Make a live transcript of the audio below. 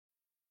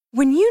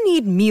When you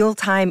need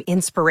mealtime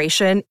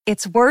inspiration,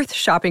 it's worth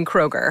shopping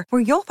Kroger,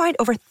 where you'll find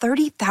over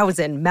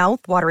 30,000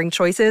 mouth-watering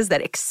choices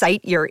that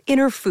excite your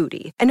inner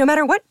foodie. And no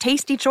matter what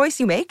tasty choice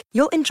you make,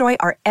 you'll enjoy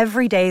our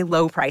everyday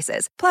low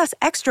prices, plus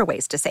extra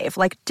ways to save,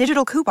 like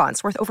digital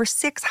coupons worth over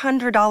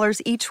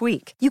 $600 each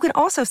week. You can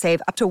also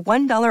save up to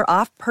 $1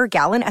 off per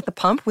gallon at the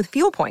pump with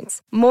fuel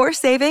points. More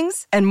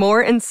savings and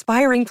more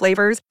inspiring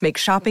flavors make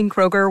shopping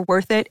Kroger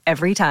worth it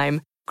every time.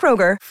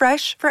 Kroger,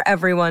 fresh for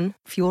everyone.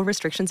 Fuel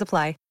restrictions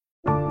apply.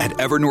 At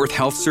Evernorth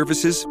Health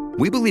Services,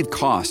 we believe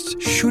costs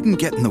shouldn't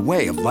get in the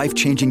way of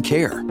life-changing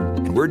care,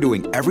 and we're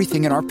doing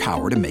everything in our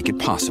power to make it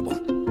possible.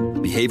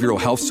 Behavioral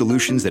health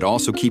solutions that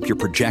also keep your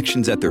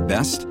projections at their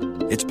best?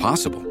 It's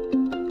possible.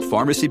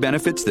 Pharmacy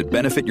benefits that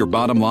benefit your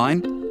bottom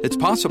line? It's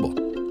possible.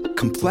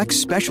 Complex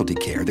specialty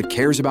care that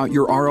cares about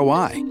your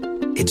ROI?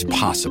 It's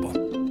possible.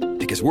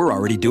 Because we're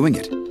already doing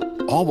it.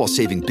 All while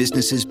saving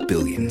businesses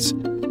billions.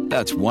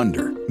 That's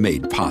Wonder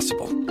made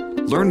possible.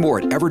 Learn more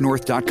at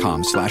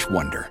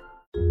evernorth.com/wonder.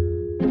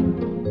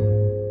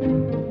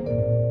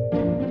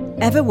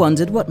 Ever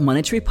wondered what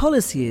monetary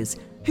policy is?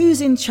 Who's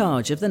in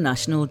charge of the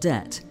national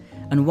debt?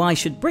 And why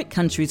should BRIC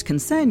countries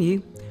concern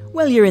you?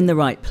 Well, you're in the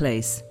right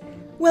place.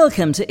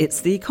 Welcome to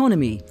It's the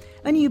Economy,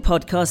 a new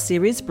podcast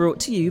series brought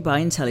to you by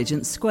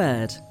Intelligence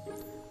Squared.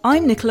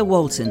 I'm Nicola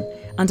Walton,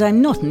 and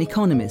I'm not an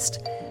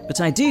economist,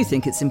 but I do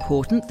think it's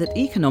important that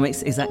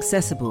economics is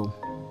accessible.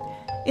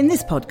 In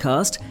this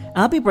podcast,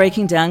 I'll be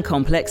breaking down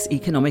complex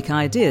economic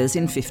ideas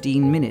in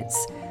 15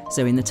 minutes.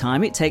 So in the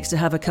time it takes to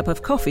have a cup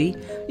of coffee,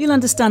 you'll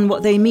understand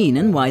what they mean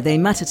and why they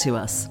matter to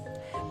us.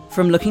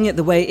 From looking at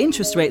the way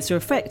interest rates are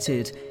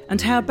affected and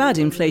how bad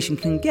inflation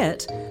can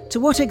get, to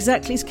what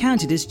exactly is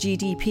counted as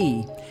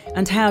GDP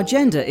and how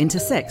gender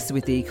intersects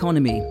with the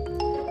economy.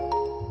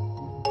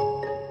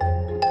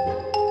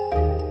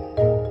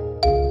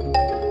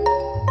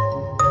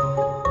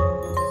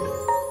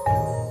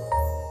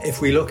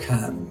 If we look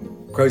at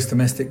gross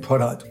domestic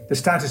product, the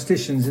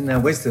statisticians in their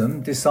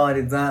wisdom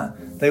decided that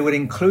they would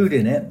include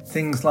in it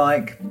things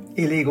like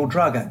illegal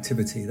drug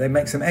activity. They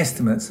make some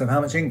estimates of how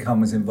much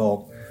income was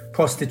involved,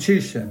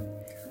 prostitution.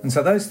 And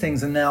so those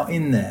things are now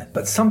in there.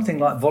 But something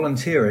like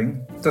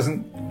volunteering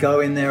doesn't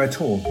go in there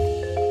at all.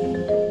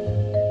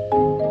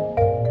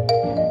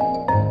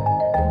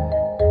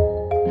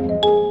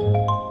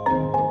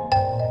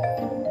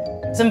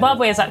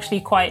 Zimbabwe is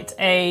actually quite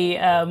a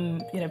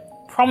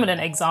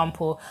prominent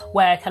example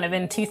where kind of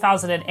in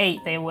 2008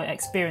 they were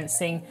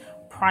experiencing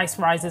price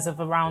rises of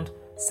around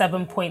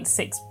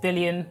 7.6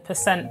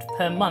 billion%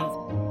 per month.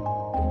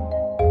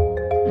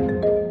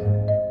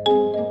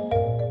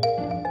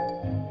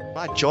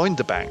 I joined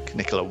the bank,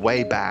 Nicola,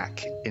 way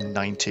back in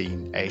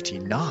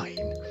 1989.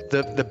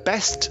 The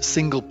best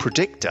single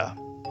predictor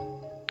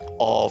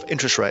of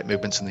interest rate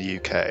movements in the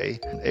UK,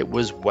 it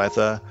was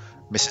whether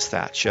Mrs.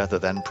 Thatcher, the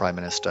then Prime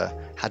Minister,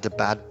 had a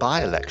bad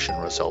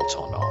by-election result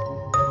or not.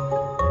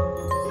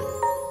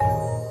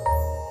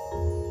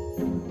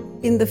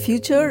 In the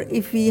future,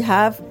 if we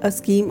have a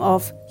scheme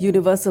of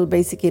universal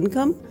basic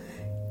income,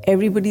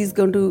 everybody's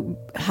going to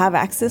have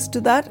access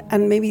to that,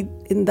 and maybe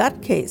in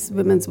that case,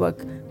 women's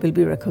work will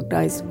be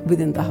recognized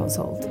within the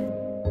household.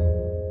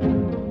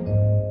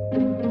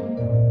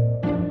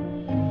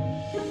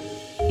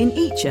 In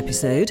each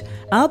episode,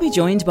 I'll be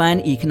joined by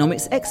an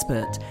economics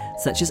expert,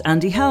 such as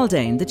Andy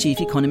Haldane, the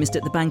Chief Economist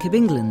at the Bank of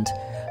England,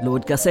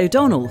 Lord Gus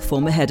O'Donnell,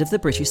 former head of the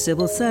British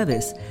Civil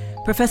Service,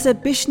 Professor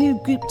Bishnu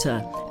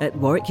Gupta at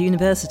Warwick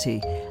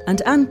University,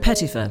 and Anne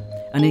Pettifer,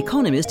 an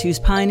economist who's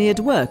pioneered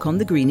work on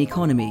the green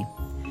economy.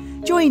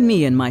 Join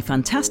me and my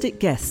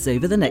fantastic guests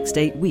over the next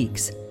 8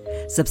 weeks.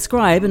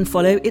 Subscribe and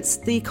follow It's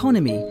the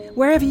Economy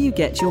wherever you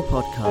get your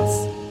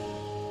podcasts.